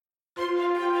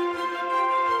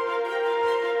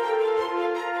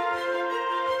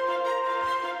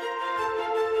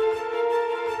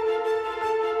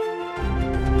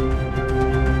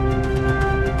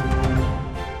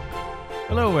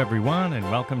everyone, and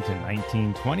welcome to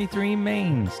 1923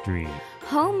 Main Street.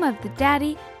 Home of the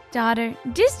Daddy-Daughter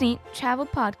Disney Travel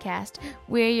Podcast.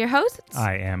 We're your hosts.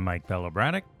 I am Mike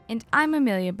Bellabraddock. And I'm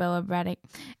Amelia Bellabraddock.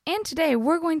 And today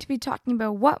we're going to be talking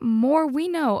about what more we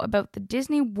know about the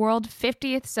Disney World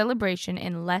 50th celebration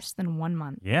in less than 1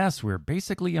 month. Yes, we're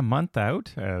basically a month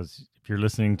out, as if you're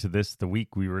listening to this the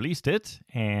week we released it.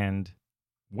 And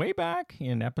way back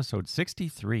in episode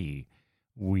 63,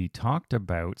 we talked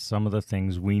about some of the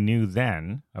things we knew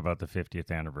then about the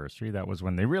 50th anniversary. That was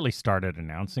when they really started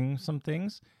announcing some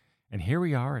things. And here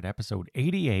we are at episode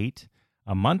 88,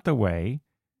 a month away.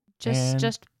 Just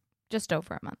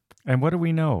over a month. And what do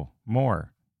we know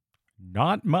more?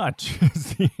 Not much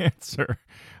is the answer.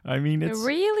 I mean, They're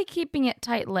really keeping it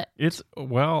tight-lipped.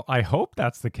 Well, I hope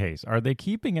that's the case. Are they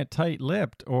keeping it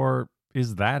tight-lipped, or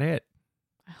is that it?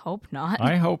 I hope not.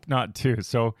 I hope not, too.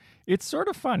 So it's sort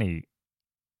of funny.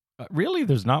 Really,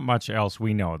 there's not much else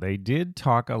we know. They did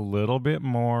talk a little bit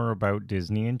more about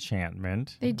Disney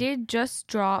Enchantment. They did just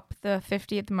drop the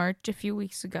 50th merch a few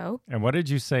weeks ago. And what did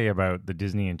you say about the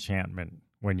Disney Enchantment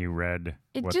when you read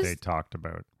what they talked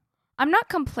about? I'm not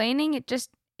complaining.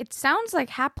 It sounds like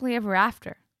Happily Ever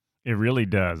After. It really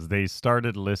does. They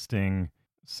started listing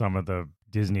some of the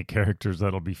Disney characters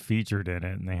that'll be featured in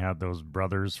it, and they had those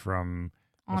brothers from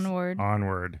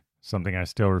Onward, something I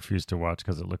still refuse to watch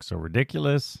because it looks so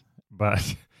ridiculous.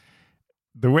 But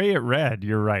the way it read,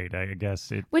 you're right, I guess.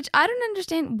 Which I don't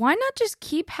understand. Why not just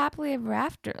keep Happily Ever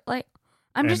After?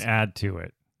 Add to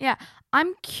it. Yeah,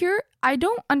 I'm curious. I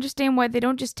don't understand why they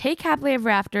don't just take Happily Ever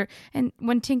After, and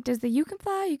when Tink does the you can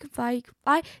fly, you can fly, you can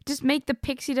fly, just make the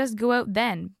pixie dust go out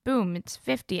then. Boom, it's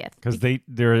 50th. Because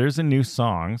there's a new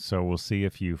song, so we'll see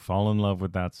if you fall in love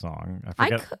with that song. I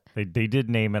forget. They did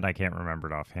name it. I can't remember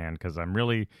it offhand because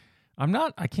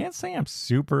I can't say I'm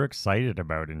super excited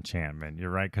about Enchantment. You're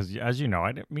right, because as you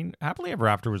know, Happily Ever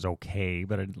After was okay,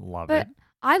 but I didn't love it.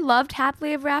 I loved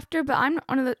Happily Ever After, but I'm not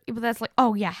one of the people that's like,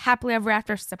 oh yeah, Happily Ever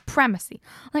After supremacy.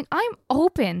 Like, I'm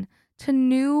open to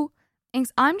new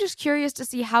things. I'm just curious to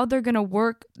see how they're going to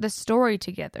work the story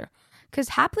together. Because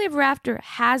Happily Ever After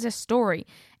has a story.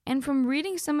 And from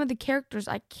reading some of the characters,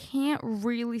 I can't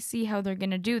really see how they're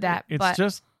going to do that.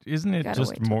 Isn't it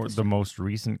just more the most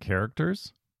recent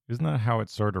characters? Isn't that how it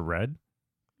sort of read?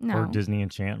 No. For Disney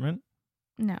Enchantment?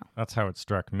 No. That's how it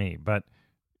struck me. But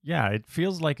yeah, it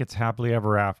feels like it's Happily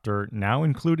Ever After, now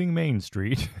including Main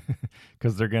Street,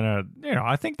 because they're going to,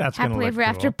 I think that's going to look Happily Ever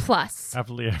After Plus.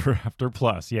 Happily Ever After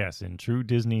Plus, yes, in true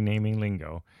Disney naming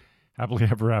lingo. Happily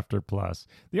Ever After Plus.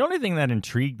 The only thing that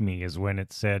intrigued me is when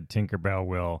it said Tinkerbell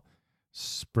will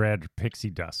spread pixie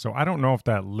dust. So I don't know if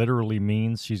that literally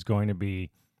means she's going to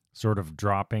be sort of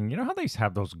dropping. You know how they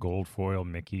have those gold foil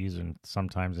Mickeys, and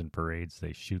sometimes in parades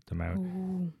they shoot them out?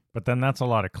 Ooh. But then that's a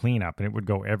lot of cleanup, and it would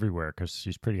go everywhere because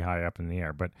she's pretty high up in the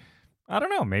air. But I don't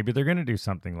know. Maybe they're going to do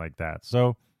something like that.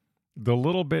 So the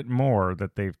little bit more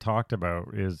that they've talked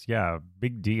about is,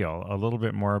 big deal. A little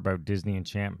bit more about Disney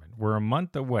Enchantment. We're a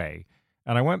month away,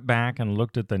 and I went back and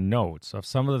looked at the notes of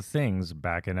some of the things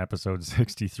back in episode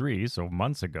 63, so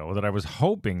months ago, that I was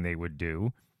hoping they would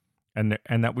do, and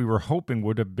that we were hoping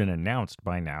would have been announced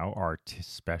by now. Our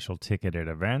special ticketed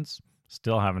events.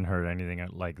 Still haven't heard anything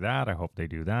like that. I hope they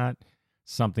do that.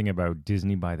 Something about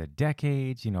Disney by the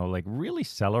decades, like really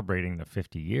celebrating the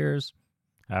 50 years.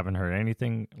 Haven't heard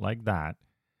anything like that.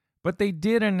 But they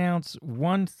did announce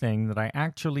one thing that I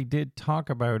actually did talk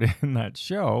about in that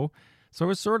show, so I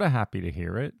was sort of happy to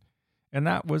hear it, and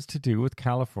that was to do with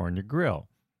California Grill.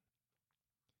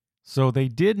 So they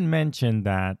did mention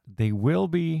that they will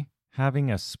be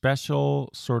having a special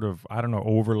sort of,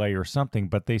 overlay or something,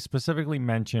 but they specifically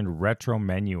mentioned retro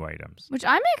menu items. Which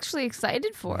I'm actually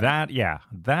excited for. That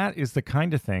is the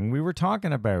kind of thing we were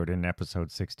talking about in episode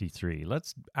 63.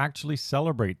 Let's actually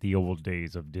celebrate the old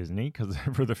days of Disney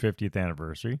for the 50th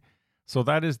anniversary. So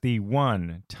that is the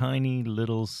one tiny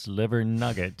little sliver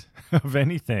nugget of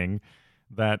anything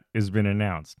that has been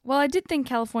announced. Well, I did think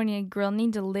California Grill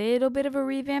needs a little bit of a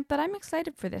revamp, but I'm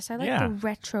excited for this. I like the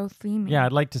retro theming. Yeah,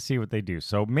 I'd like to see what they do.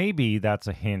 So maybe that's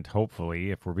a hint,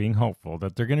 hopefully, if we're being hopeful,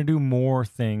 that they're going to do more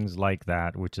things like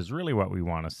that, which is really what we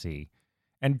want to see.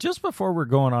 And just before we're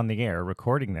going on the air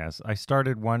recording this, I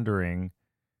started wondering,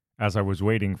 as I was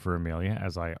waiting for Amelia,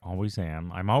 as I always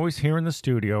am, I'm always here in the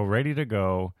studio, ready to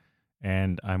go,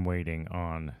 and I'm waiting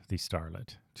on the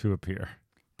starlet to appear.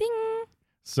 Ding!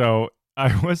 So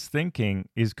I was thinking,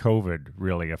 is COVID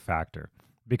really a factor?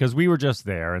 Because we were just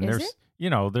there, and it's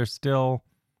still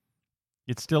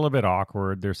a bit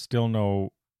awkward. There's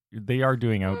still they are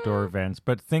doing outdoor events,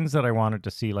 but things that I wanted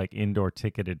to see, like indoor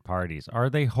ticketed parties, are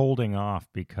they holding off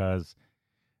because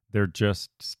they're just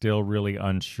still really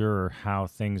unsure how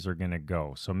things are going to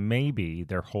go. So maybe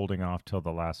they're holding off till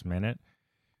the last minute.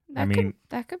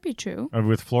 That could be true.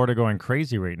 With Florida going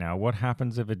crazy right now, what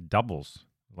happens if it doubles?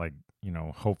 Like,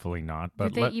 hopefully not.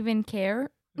 But Do they even care?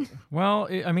 Well,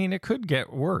 it could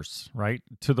get worse, right?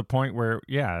 To the point where,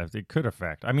 yeah, it could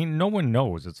affect. No one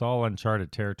knows. It's all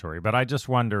uncharted territory. But I just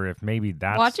wonder if maybe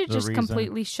that's Watch it the just reason.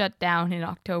 Completely shut down in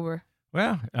October.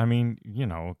 Well,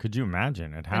 could you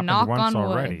imagine? It happened knock once on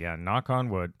wood. already. Yeah, knock on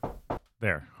wood.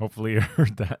 There. Hopefully you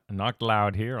heard that knocked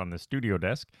loud here on the studio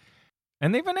desk.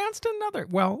 And they've announced another.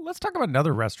 Well, let's talk about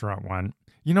another restaurant one.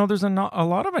 There's a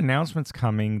lot of announcements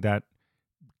coming that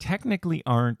technically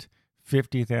aren't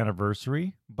 50th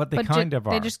anniversary, but they kind of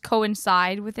are. They just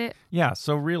coincide with it. Yeah,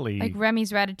 so really... Like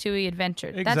Remy's Ratatouille Adventure.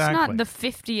 Exactly. That's not the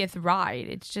 50th ride.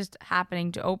 It's just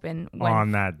happening to open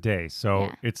on that day.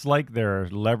 So It's like they're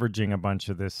leveraging a bunch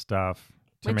of this stuff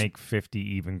to make 50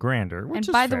 even grander, which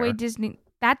is by the fair. way, Disney,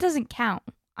 that doesn't count.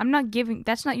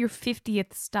 That's not your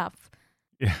 50th stuff.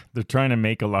 Yeah, they're trying to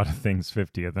make a lot of things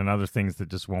 50th and other things that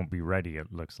just won't be ready,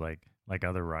 it looks like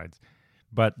other rides.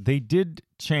 But they did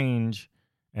change...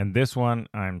 And this one,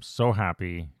 I'm so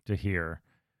happy to hear.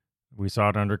 We saw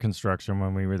it under construction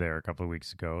when we were there a couple of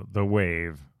weeks ago. The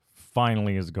Wave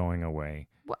finally is going away.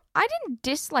 Well, I didn't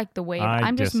dislike the Wave.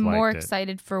 I'm just more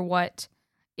excited for what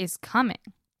is coming.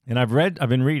 And I've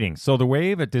been reading. So the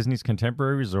Wave at Disney's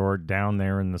Contemporary Resort down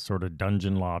there in the sort of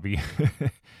dungeon lobby,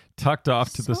 tucked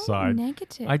off to the side.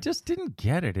 Negative. I just didn't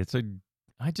get it.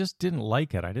 I just didn't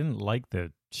like it. I didn't like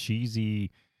the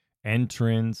cheesy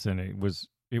entrance, and it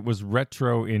was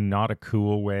retro in not a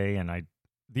cool way, and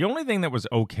the only thing that was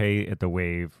okay at the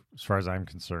Wave, as far as I'm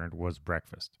concerned, was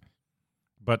breakfast.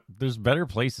 But there's better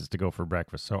places to go for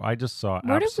breakfast, so I just saw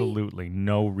absolutely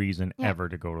no reason ever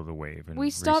to go to the Wave in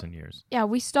recent years. Yeah,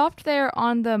 we stopped there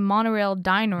on the monorail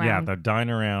dine around. Yeah, the dine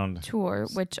around tour,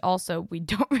 which also we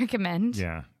don't recommend.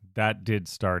 Yeah, that did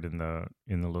start in the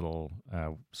little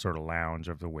sort of lounge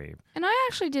of the Wave, and I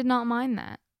actually did not mind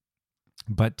that.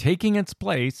 But taking its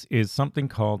place is something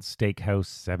called Steakhouse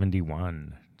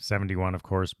 71. 71, of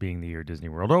course, being the year Disney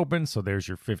World opened, so there's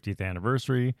your 50th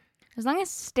anniversary. As long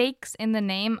as steak's in the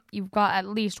name, you've got at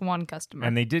least one customer.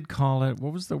 And they did call it,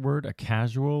 what was the word, a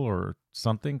casual or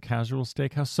something, casual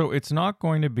steakhouse. So it's not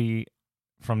going to be,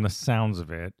 from the sounds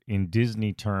of it, in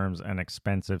Disney terms, an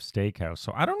expensive steakhouse.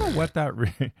 So I don't know what I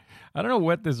don't know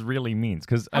what this really means,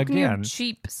 because again,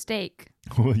 cheap steak.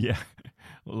 Well, yeah.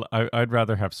 I'd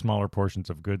rather have smaller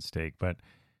portions of good steak, but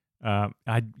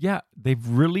they've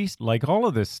released like all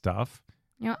of this stuff.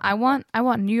 I want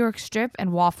New York strip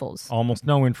and waffles. Almost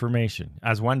no information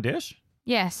as one dish.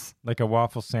 Yes. Like a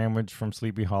waffle sandwich from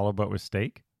Sleepy Hollow, but with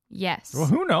steak. Yes. Well,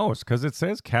 who knows? Because it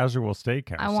says casual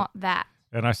steakhouse. I want that.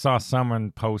 And I saw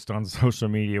someone post on social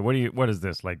media, what is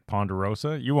this, like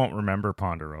Ponderosa? You won't remember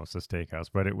Ponderosa Steakhouse,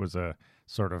 but it was a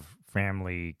sort of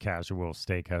family casual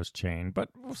steakhouse chain. But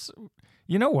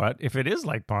you know what? If it is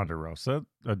like Ponderosa,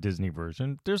 a Disney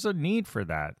version, there's a need for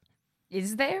that.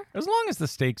 Is there? As long as the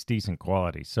steak's decent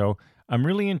quality. So I'm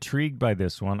really intrigued by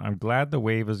this one. I'm glad the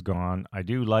Wave is gone. I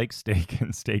do like steak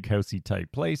and steakhousey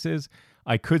type places.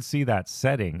 I could see that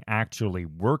setting actually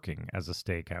working as a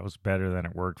steakhouse better than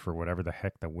it worked for whatever the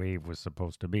heck the Wave was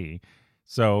supposed to be.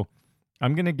 So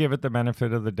I'm going to give it the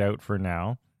benefit of the doubt for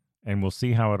now, and we'll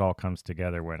see how it all comes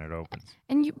together when it opens.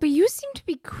 But you seem to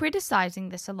be criticizing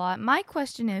this a lot. My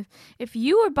question is, if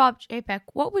you were Bob Chapek,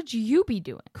 what would you be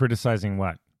doing? Criticizing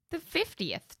what? The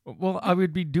 50th. Well, I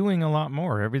would be doing a lot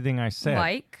more. Everything I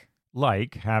said.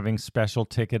 Like having special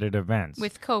ticketed events.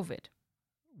 With COVID.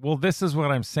 Well, this is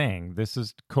what I'm saying.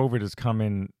 COVID has come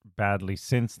in badly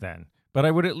since then. But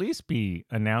I would at least be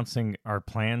announcing our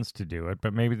plans to do it,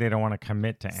 but maybe they don't want to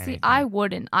commit to anything. See, I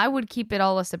wouldn't. I would keep it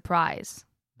all a surprise.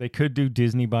 They could do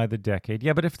Disney by the decade.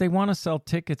 Yeah, but if they want to sell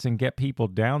tickets and get people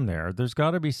down there, there's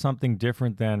got to be something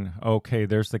different than, okay,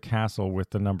 there's the castle with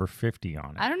the number 50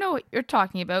 on it. I don't know what you're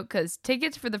talking about, because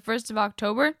tickets for the 1st of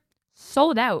October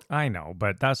sold out. I know,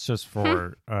 but that's just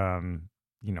for...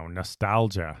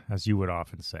 nostalgia, as you would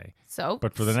often say.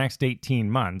 But for the next 18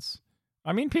 months,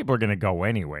 people are going to go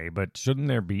anyway, but shouldn't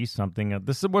there be something?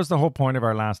 This was the whole point of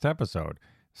our last episode.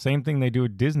 Same thing they do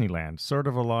at Disneyland. Sort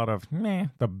of a lot of,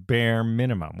 the bare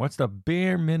minimum. What's the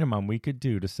bare minimum we could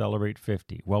do to celebrate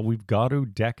 50? Well, we've got to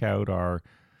deck out our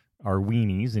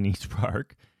weenies in each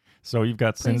park. So you've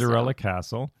got Cinderella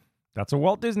Castle. That's a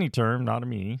Walt Disney term, not a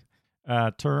me.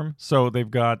 Term. So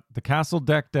they've got the castle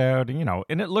decked out,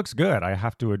 and it looks good, I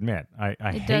have to admit. I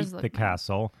hate the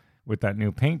castle with that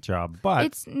new paint job,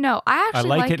 but I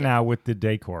like it now with the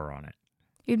decor on it.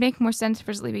 It'd make more sense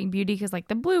for Sleeping Beauty because like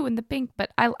the blue and the pink,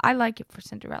 but I like it for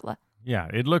Cinderella. Yeah,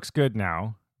 it looks good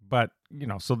now. But,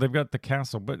 so they've got the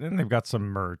castle, but then they've got some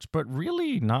merch, but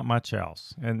really not much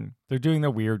else. And they're doing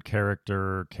the weird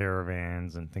character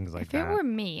caravans and things like If that. it were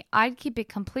me, I'd keep it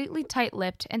completely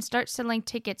tight-lipped and start selling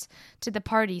tickets to the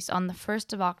parties on the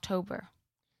 1st of October.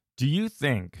 Do you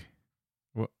think,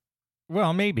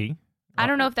 well, maybe. I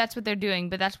don't know if that's what they're doing,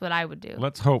 but that's what I would do.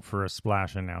 Let's hope for a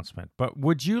splash announcement. But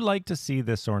would you like to see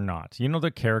this or not? You know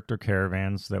the character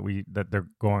caravans that they're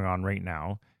going on right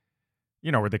now?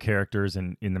 Where the characters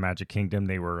in the Magic Kingdom,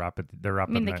 they're up I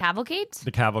mean, the cavalcades? The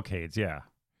cavalcades, yeah.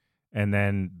 And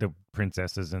then the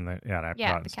princesses and the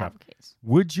the cavalcades.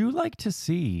 Would you like to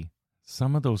see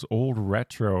some of those old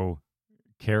retro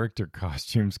character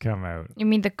costumes come out? You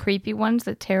mean the creepy ones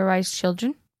that terrorize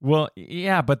children? Well,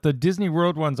 yeah, but the Disney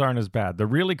World ones aren't as bad. The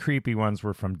really creepy ones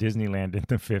were from Disneyland in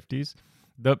the 50s.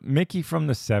 The Mickey from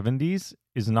the 70s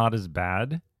is not as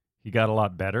bad. He got a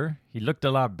lot better. He looked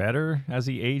a lot better as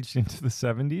he aged into the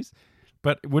 70s.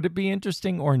 But would it be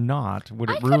interesting or not? Would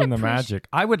it ruin the magic?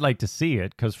 I would like to see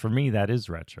it because for me, that is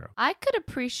retro. I could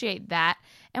appreciate that.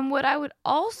 And what I would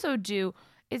also do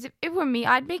is if it were me,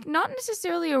 I'd make not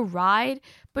necessarily a ride,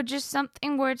 but just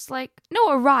something where it's a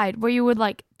ride where you would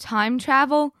time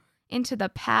travel into the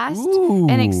past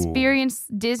and experience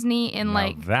Disney in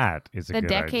that is a the good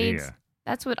decades. Idea.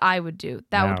 That's what I would do.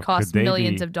 That would cost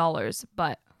millions of dollars,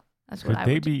 but that's what I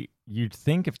would do. You'd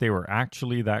think if they were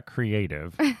actually that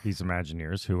creative, these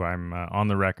Imagineers, who I'm on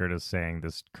the record as saying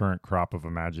this current crop of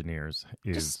Imagineers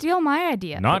is just steal my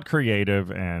idea. Not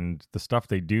creative, and the stuff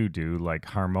they do, like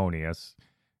Harmonious,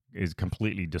 is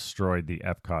completely destroyed the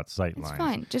Epcot sightlines. It's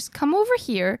fine. Just come over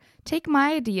here, take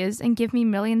my ideas, and give me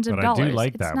millions of dollars. But I do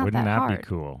like that. Wouldn't that hard. Be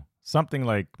cool? Something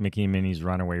like Mickey and Minnie's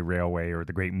Runaway Railway or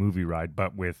the Great Movie Ride,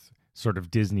 but with sort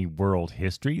of Disney World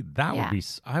history. That would be...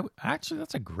 actually,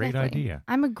 that's a great idea.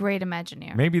 I'm a great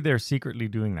Imagineer. Maybe they're secretly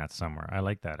doing that somewhere. I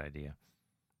like that idea.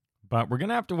 But we're going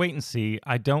to have to wait and see.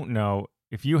 I don't know.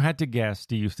 If you had to guess,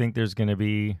 do you think there's going to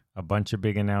be a bunch of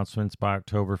big announcements by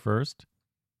October 1st?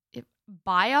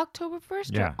 By October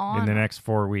 1st? Yeah, or on? In the next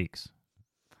 4 weeks.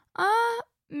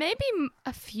 Maybe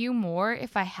a few more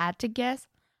if I had to guess.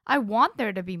 I want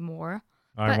there to be more.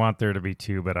 I want there to be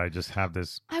 2, but I just have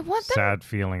this sad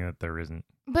feeling that there isn't.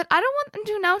 But I don't want them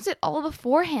to announce it all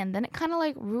beforehand. Then it kind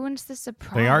of ruins the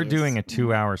surprise. They are doing a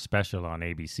 2-hour special on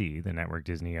ABC, the network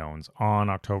Disney owns, on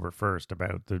October 1st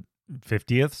about the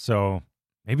 50th. So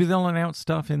maybe they'll announce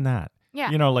stuff in that. Yeah.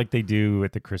 Like they do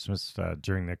at the Christmas,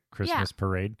 during the Christmas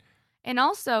parade. And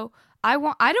also, I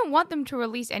don't want them to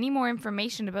release any more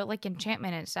information about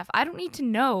Enchantment and stuff. I don't need to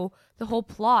know the whole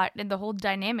plot and the whole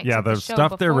dynamics of the show. Yeah, the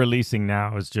stuff they're releasing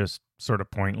now is just sort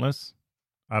of pointless.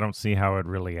 I don't see how it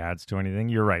really adds to anything.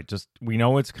 You're right. Just we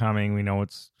know it's coming. We know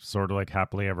it's sort of like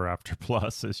Happily Ever After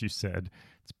Plus, as you said.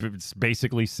 It's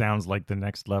basically sounds like the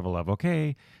next level of,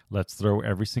 okay, let's throw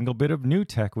every single bit of new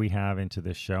tech we have into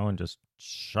this show and just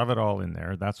shove it all in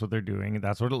there. That's what they're doing.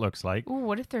 That's what it looks like. Ooh,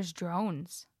 what if there's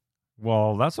drones?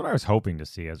 Well, that's what I was hoping to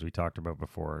see, as we talked about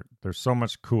before. There's so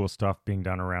much cool stuff being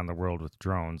done around the world with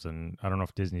drones, and I don't know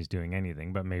if Disney's doing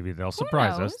anything, but maybe they'll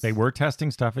surprise us. They were testing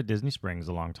stuff at Disney Springs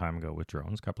a long time ago with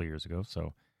drones, a couple of years ago,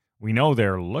 so we know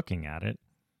they're looking at it,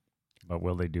 but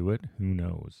will they do it? Who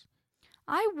knows?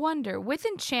 I wonder, with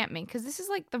Enchantment, because this is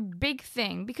the big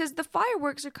thing, because the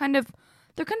fireworks are kind of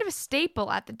a staple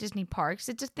at the Disney parks.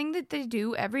 It's a thing that they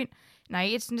do every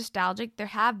night. It's nostalgic. There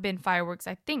have been fireworks,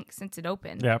 I think, since it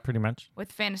opened. Yeah, pretty much.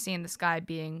 With Fantasy in the Sky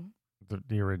being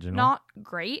the original. Not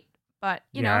great, but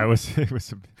you know. Yeah, it was a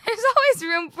there's always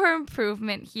room for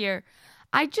improvement here.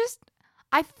 I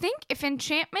think if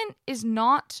Enchantment is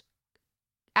not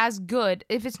as good,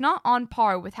 if it's not on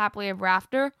par with Happily Ever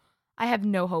After, I have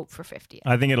no hope for 50th.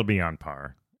 I think it'll be on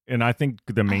par. And I think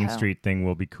the Main Street thing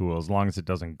will be cool as long as it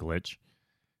doesn't glitch.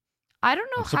 I don't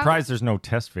know. I'm surprised there's no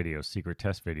secret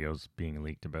test videos being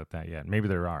leaked about that yet. Maybe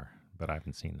there are, but I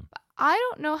haven't seen them. I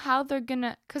don't know how they're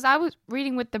gonna, because I was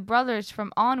reading with the brothers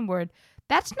from Onward.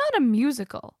 That's not a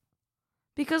musical.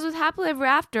 Because with Happily Ever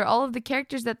After, all of the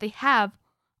characters that they have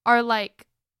are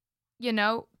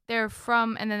they're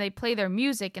from, and then they play their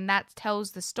music, and that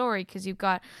tells the story, because you've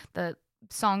got the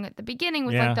song at the beginning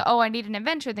with I need an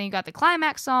adventure, then you got the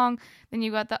climax song, then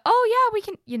you got the we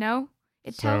can,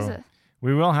 it tells it.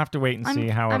 We will have to wait and see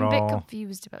how I'm a bit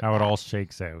confused about it all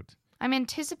shakes out. I'm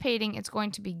anticipating it's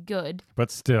going to be good. But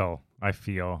still, I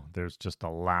feel there's just a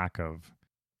lack of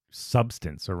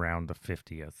substance around the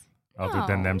 50th, other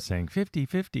than them saying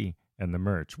 50-50 and the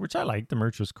merch, which I like. The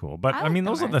merch was cool. But I mean,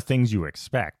 those are the things you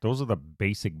expect. Those are the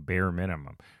basic bare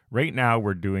minimum. right now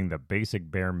we're doing the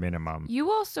basic bare minimum. You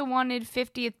also wanted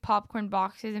 50th popcorn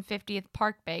boxes and 50th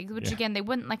park bags, which again, they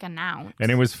wouldn't like announce.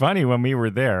 And it was funny when we were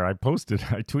there. I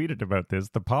tweeted about this.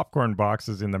 The popcorn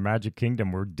boxes in the Magic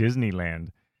Kingdom were Disneyland.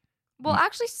 Well,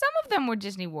 actually, some of them were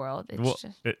Disney World.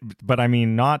 But I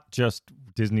mean, not just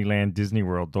Disneyland, Disney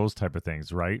World, those type of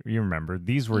things, right? You remember,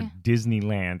 these were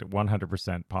Disneyland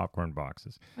 100% popcorn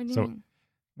boxes. What do you mean?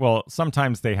 Well,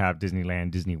 sometimes they have Disneyland,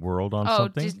 Disney World on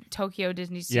something. Tokyo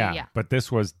Disney Sea, yeah. But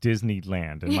this was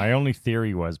Disneyland. And my only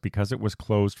theory was because it was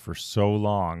closed for so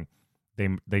long,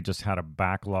 they just had a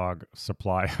backlog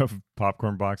supply of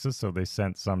popcorn boxes, so they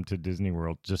sent some to Disney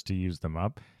World just to use them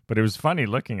up. But it was funny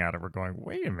looking at it. We're going,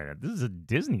 wait a minute, this is a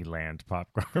Disneyland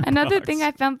popcorn Another box. thing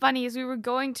I found funny is we were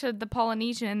going to the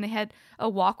Polynesian and they had a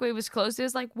walkway was closed. It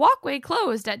was like, walkway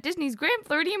closed at Disney's Grand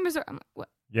Floridian Resort. I'm like, what?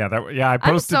 Yeah, I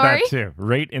posted that too,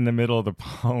 right in the middle of the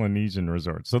Polynesian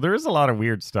Resort. So there is a lot of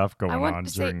weird stuff going on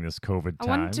during this COVID times. I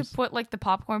wanted to put like the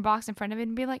popcorn box in front of it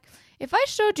and be like, if I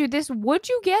showed you this, would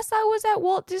you guess I was at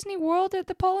Walt Disney World at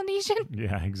the Polynesian?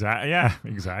 Yeah, exactly.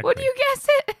 Would you guess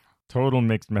it? Total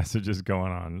mixed messages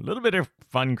going on. A little bit of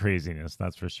fun craziness,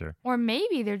 that's for sure. Or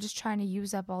maybe they're just trying to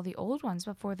use up all the old ones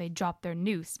before they drop their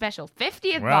new special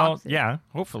 50th Well, boxes. yeah,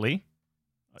 hopefully.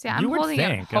 See, I'm holding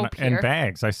out hope here. And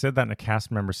bags. I said that and a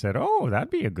cast member said, oh, that'd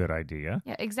be a good idea.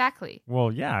 Yeah, exactly. Well,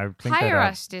 yeah. I think Hire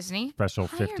us, Disney. Special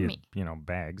 50th,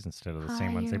 bags instead of the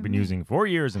same ones they've been using for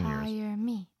years and years. Hire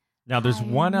me. Now, there's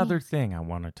one other thing I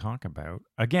want to talk about.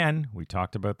 Again, we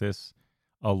talked about this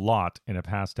a lot in a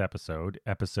past episode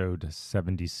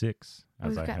 76,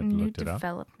 as I had looked it up.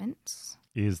 Developments.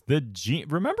 Is the genie.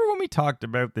 Remember when we talked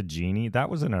about the genie? That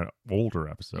was in an older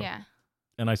episode. Yeah.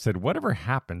 And I said, whatever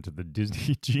happened to the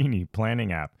Disney Genie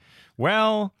planning app?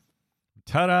 Well,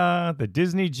 ta-da, the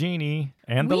Disney Genie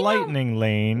and the Lightning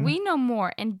Lane. We know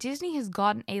more, and Disney has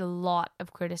gotten a lot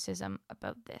of criticism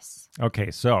about this. Okay,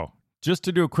 so just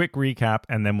to do a quick recap,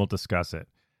 and then we'll discuss it.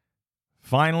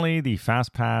 Finally, the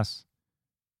FastPass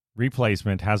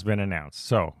replacement has been announced.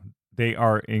 So they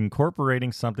are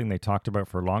incorporating something they talked about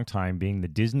for a long time, being the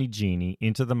Disney Genie,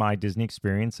 into the My Disney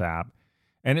Experience app.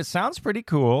 And it sounds pretty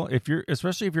cool.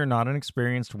 Especially if you're not an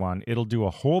experienced one, it'll do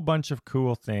a whole bunch of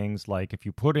cool things. Like if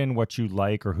you put in what you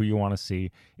like or who you want to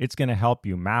see, it's going to help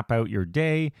you map out your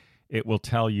day. It will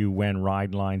tell you when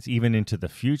ride lines, even into the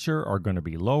future, are going to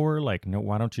be lower. Like, no,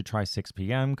 why don't you try 6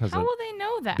 p.m.? How will they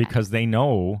know that? Because they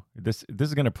know this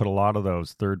is going to put a lot of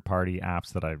those third-party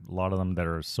apps a lot of them that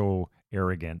are so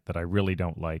arrogant that I really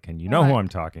don't like. And you know who I'm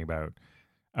talking about.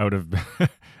 Out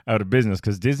of business,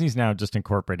 because Disney's now just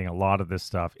incorporating a lot of this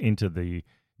stuff into the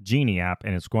Genie app,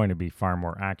 and it's going to be far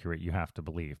more accurate, you have to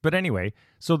believe. But anyway,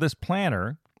 so this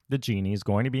planner, the Genie, is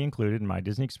going to be included in My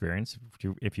Disney Experience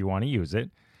if you want to use it.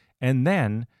 And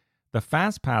then the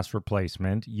FastPass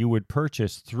replacement you would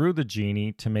purchase through the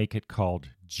Genie to make it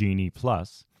called Genie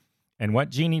Plus. And what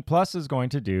Genie Plus is going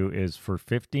to do is for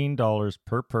 $15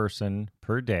 per person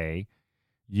per day,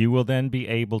 you will then be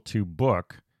able to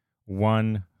book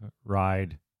one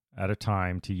ride at a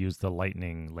time to use the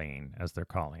Lightning Lane, as they're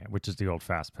calling it, which is the old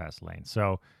FastPass lane.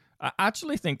 So I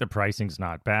actually think the pricing's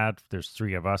not bad. There's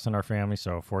 3 of us in our family,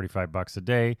 so $45 a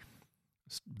day.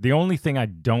 The only thing I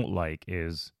don't like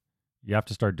is you have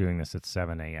to start doing this at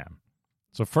 7 a.m.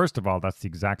 So first of all, that's the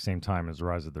exact same time as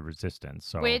Rise of the Resistance.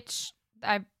 So which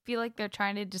I feel like they're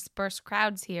trying to disperse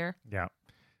crowds here. Yeah.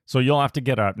 So you'll have to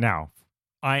get up. Now,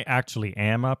 I actually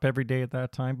am up every day at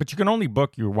that time, but you can only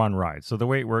book your one ride. So the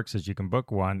way it works is you can book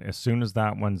one. As soon as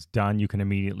that one's done, you can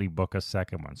immediately book a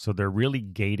second one. So they're really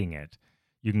gating it.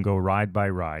 You can go ride by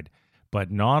ride,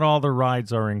 but not all the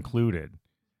rides are included.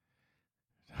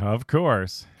 Of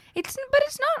course. But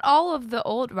it's not all of the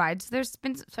old rides. There's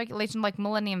been speculation like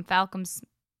Millennium Falcon's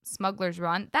Smuggler's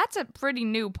Run. That's a pretty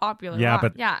new popular ride.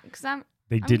 But because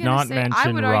they did not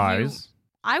mention Rise.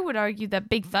 I would argue that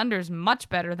Big Thunder is much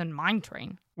better than Mine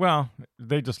Train. Well,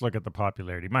 they just look at the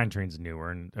popularity. Mine Train's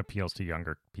newer and appeals to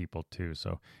younger people too.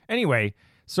 So anyway,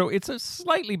 it's a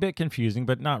slightly bit confusing,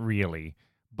 but not really.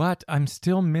 But I'm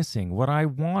still missing. What I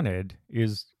wanted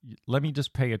is, let me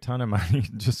just pay a ton of money,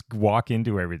 just walk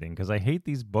into everything, because I hate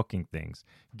these booking things.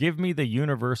 Give me the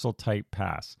universal type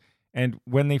pass. And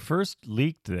when they first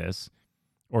leaked this,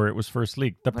 or it was first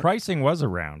leaked, the pricing was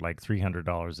around like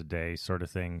 $300 a day sort of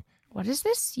thing. What is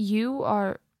this? You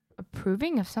are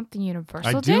approving of something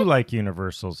Universal I do like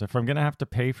Universals. If I'm going to have to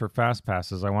pay for Fast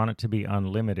Passes, I want it to be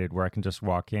unlimited where I can just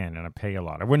walk in and I pay a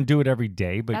lot. I wouldn't do it every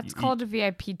day, but... That's called a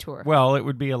VIP tour. Well, it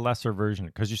would be a lesser version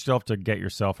because you still have to get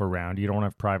yourself around. You don't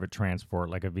have private transport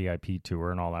like a VIP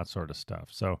tour and all that sort of stuff.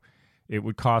 So it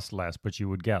would cost less, but you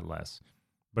would get less.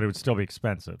 But it would still be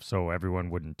expensive, so everyone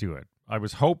wouldn't do it. I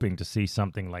was hoping to see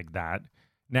something like that.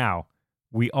 Now,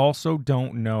 we also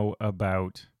don't know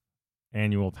about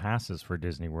annual passes for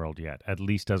Disney World yet, at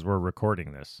least as we're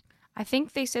recording this. I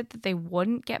think they said that they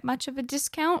wouldn't get much of a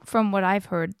discount from what I've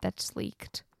heard that's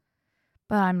leaked.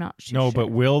 But I'm not sure. No, but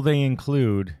will they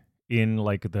include in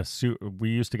like the suit? We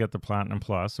used to get the Platinum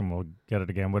Plus, and we'll get it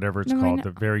again, whatever it's called,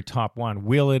 the very top one.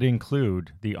 Will it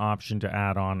include the option to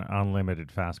add on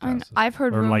unlimited fast passes? I've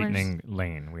heard or rumors. Lightning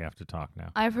Lane. We have to talk now.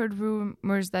 I've heard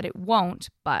rumors that it won't,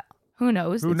 but who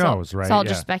knows? Who knows, right? It's all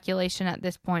just speculation at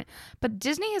this point. But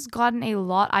Disney has gotten a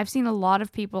lot. I've seen a lot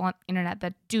of people on the internet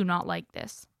that do not like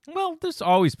this. Well, there's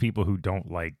always people who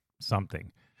don't like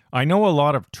something. I know a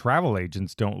lot of travel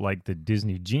agents don't like the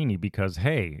Disney Genie because,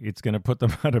 hey, it's going to put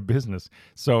them out of business.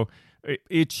 So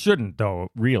it shouldn't, though,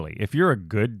 really. If you're a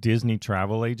good Disney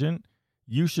travel agent,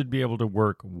 you should be able to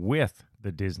work with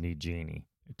the Disney Genie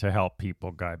to help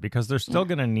people guide, because they're still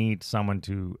going to need someone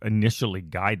to initially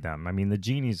guide them. I mean, the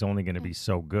Genie's only going to be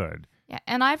so good. Yeah,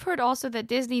 and I've heard also that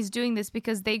Disney's doing this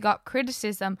because they got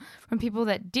criticism from people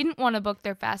that didn't want to book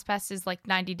their fast passes like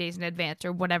 90 days in advance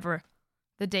or whatever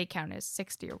the day count is,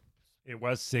 60 or... It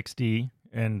was 60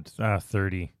 and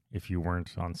 30 if you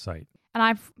weren't on site. And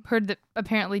I've heard that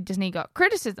apparently Disney got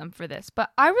criticism for this,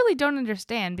 but I really don't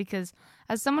understand, because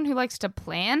as someone who likes to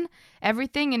plan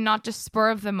everything and not just spur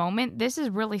of the moment, this is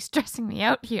really stressing me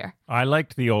out here. I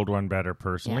liked the old one better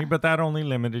personally, Yeah. but that only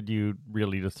limited you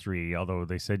really to 3, although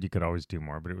they said you could always do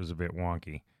more, but it was a bit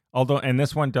wonky. And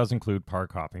this one does include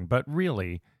park hopping, but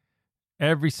really,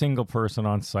 every single person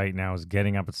on site now is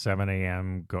getting up at 7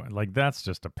 a.m. Like, that's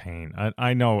just a pain.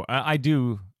 I know.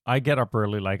 I get up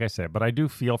early, like I said, but I do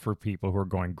feel for people who are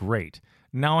going, great.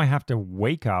 Now I have to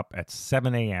wake up at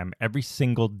 7 a.m. every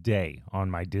single day on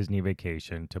my Disney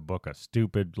vacation to book a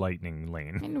stupid Lightning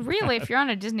Lane. I mean, really, if you're on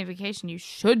a Disney vacation, you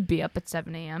should be up at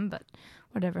 7 a.m., but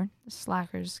whatever. The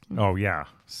slackers can... Oh, yeah.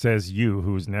 Says you,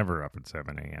 who's never up at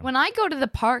 7 a.m. When I go to the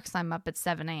parks, I'm up at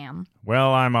 7 a.m.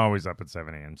 Well, I'm always up at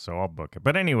 7 a.m., so I'll book it.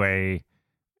 But anyway,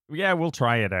 yeah, we'll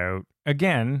try it out.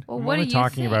 Again, Well, I'm what only do you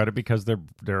talking think? about it because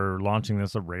they're launching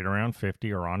this at right around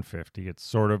 50 or on 50. It's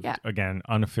sort of, again,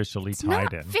 unofficially It's tied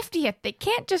not in. 50th. They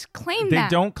can't just claim They that.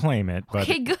 don't claim it, but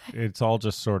Okay, good. it's all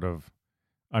just sort of,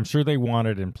 I'm sure they want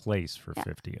it in place for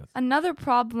 50th Another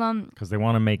problem, because they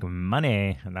want to make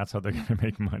money, and that's how they're going to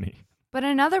make money. but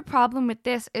another problem with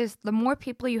this is the more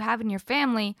people you have in your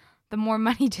family, the more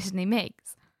money Disney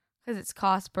makes, because it's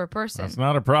cost per person. That's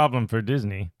not a problem for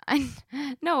Disney.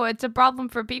 No, it's a problem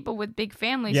for people with big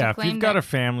families Yeah, who if claim you've got that a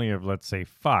family of, let's say,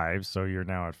 5, so you're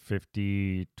now at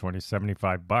 50, 20,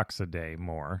 $75 a day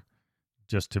more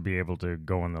just to be able to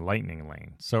go in the Lightning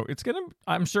Lane. So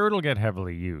I'm sure it'll get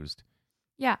heavily used.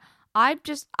 Yeah,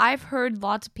 I've heard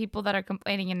lots of people that are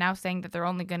complaining and now saying that they're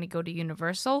only going to go to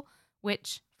Universal,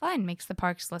 which fine makes the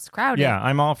parks less crowded. Yeah,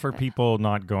 I'm all for people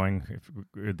not going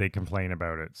if they complain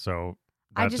about it. So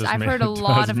I've heard a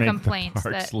lot of complaints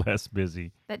parks less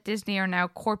busy. that Disney are now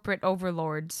corporate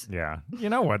overlords. Yeah, you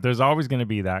know what? There's always going to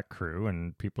be that crew,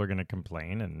 and people are going to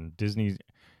complain. And Disney's,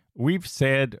 we've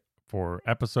said for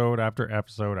episode after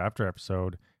episode after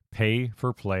episode, pay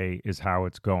for play is how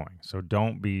it's going. So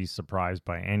don't be surprised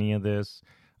by any of this.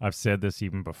 I've said this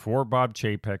even before Bob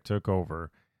Chapek took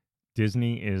over.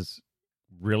 Disney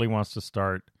really wants to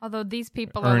start Although these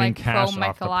people are earning like cash pro off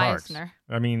Michael the parks. Eisner.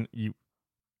 I mean,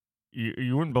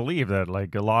 you wouldn't believe that.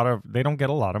 Like they don't get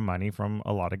a lot of money from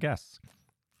a lot of guests,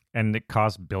 and it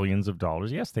costs billions of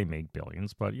dollars. Yes, they make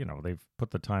billions, but they've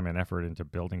put the time and effort into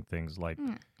building things like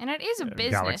And it is a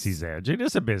business. Galaxy's Edge. It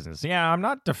is a business. Yeah, I'm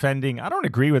not defending. I don't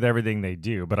agree with everything they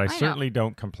do, but I know. certainly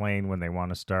don't complain when they want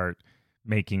to start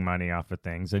making money off of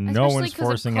things, and no Especially one's 'cause of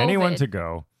forcing anyone COVID. to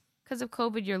go. Because of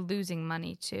COVID, you're losing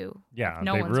money too. Yeah,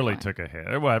 No they one's really going. took a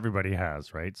hit. Well, everybody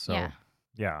has, right? So,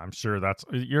 Yeah. I'm sure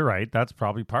you're right. That's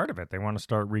probably part of it. They want to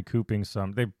start recouping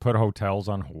some. They've put hotels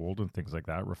on hold and things like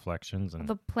that, Reflections. And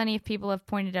Although plenty of people have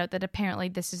pointed out that apparently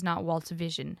this is not Walt's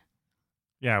vision.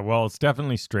 yeah, well, it's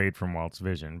definitely strayed from Walt's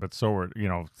vision, but so are,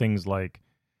 things like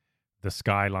the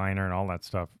Skyliner and all that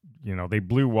stuff. They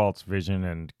blew Walt's vision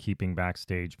and keeping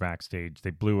backstage. They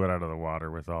blew it out of the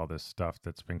water with all this stuff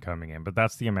that's been coming in. But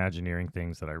that's the Imagineering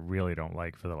things that I really don't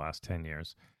like for the last 10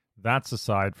 years. That's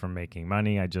aside from making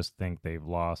money. I just think they've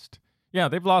lost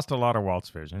a lot of Walt's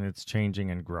vision. It's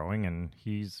changing and growing, and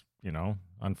he's,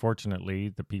 unfortunately,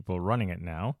 the people running it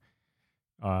now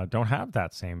don't have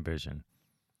that same vision.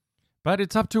 But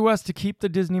it's up to us to keep the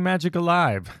Disney magic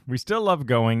alive. We still love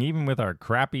going, even with our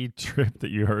crappy trip that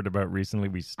you heard about recently.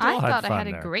 We still I had thought fun I had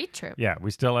there. a great trip. Yeah,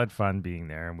 we still had fun being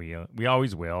there, and we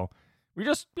always will. We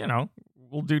just,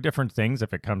 we'll do different things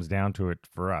if it comes down to it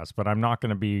for us. But I'm not going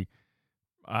to be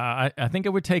I think it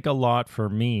would take a lot for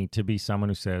me to be someone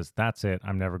who says, that's it,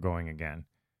 I'm never going again.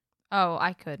 Oh,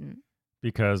 I couldn't.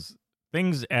 Because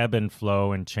things ebb and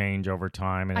flow and change over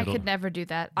time. And I could never do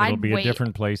that. It'll I'd be wait. a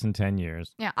different place in 10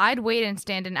 years. Yeah, I'd wait and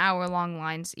stand in hour-long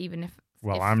lines, even if...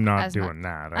 Well, I'm not doing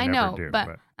that. I know, never do.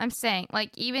 But I'm saying,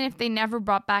 like, even if they never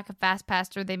brought back a Fast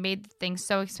Pass or they made the thing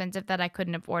so expensive that I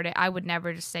couldn't afford it, I would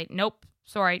never just say, nope,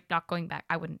 sorry, not going back.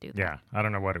 I wouldn't do that. Yeah, I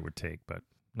don't know what it would take, but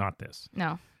not this.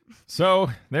 No. So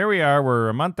there we are. We're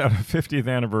a month out of 50th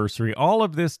anniversary. All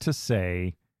of this to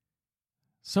say,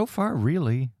 so far,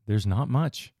 really, there's not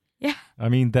much. Yeah. I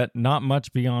mean, that not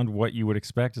much beyond what you would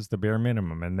expect is the bare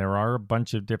minimum. And there are a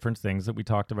bunch of different things that we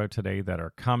talked about today that are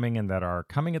coming and that are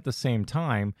coming at the same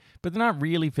time, but they're not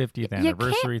really 50th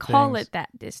anniversary You can't call things. it that,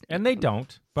 Disney. And they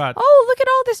don't, but... Oh, look at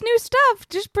all this new stuff.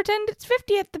 Just pretend it's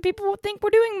 50th. The people will think we're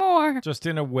doing more. Just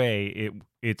in a way,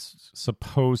 it's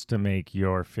supposed to make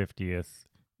your 50th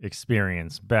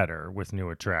experience better with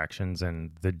new attractions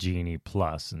and the Genie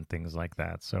Plus and things like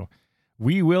that. So...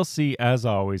 we will see, as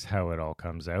always, how it all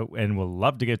comes out, and we'll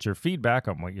love to get your feedback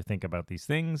on what you think about these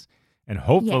things, and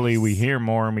hopefully we hear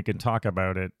more and we can talk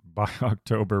about it by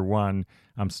October 1.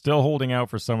 I'm still holding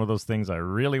out for some of those things I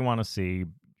really want to see.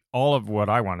 All of what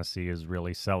I want to see is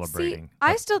really celebrating. See,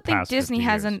 I still think Disney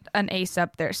has an ace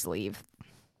up their sleeve.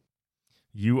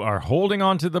 You are holding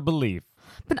on to the belief.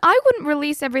 But I wouldn't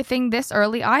release everything this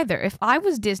early either. If I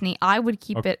was Disney, I would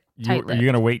keep it tight-lipped. Are you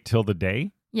going to wait till the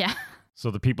day? Yeah. So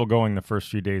the people going the first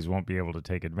few days won't be able to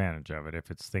take advantage of it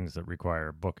if it's things that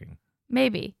require booking.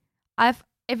 Maybe. If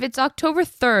it's October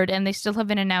 3rd and they still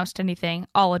haven't announced anything,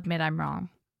 I'll admit I'm wrong.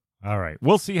 All right.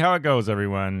 We'll see how it goes,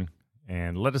 everyone.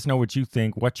 And let us know what you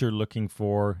think, what you're looking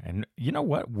for. And you know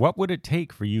what? What would it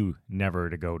take for you never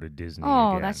to go to Disney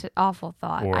again? That's an awful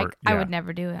thought. I would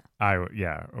never do it.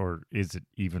 Or is it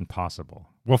even possible?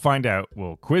 We'll find out.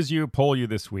 We'll quiz you, poll you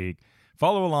this week.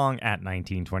 Follow along at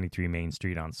 1923 Main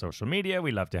Street on social media.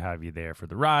 We love to have you there for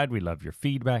the ride. We love your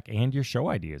feedback and your show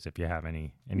ideas. If you have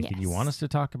anything you want us to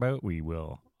talk about, we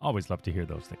will always love to hear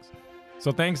those things.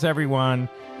 So thanks, everyone.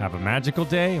 Have a magical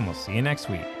day, and we'll see you next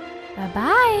week.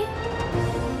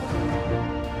 Bye-bye.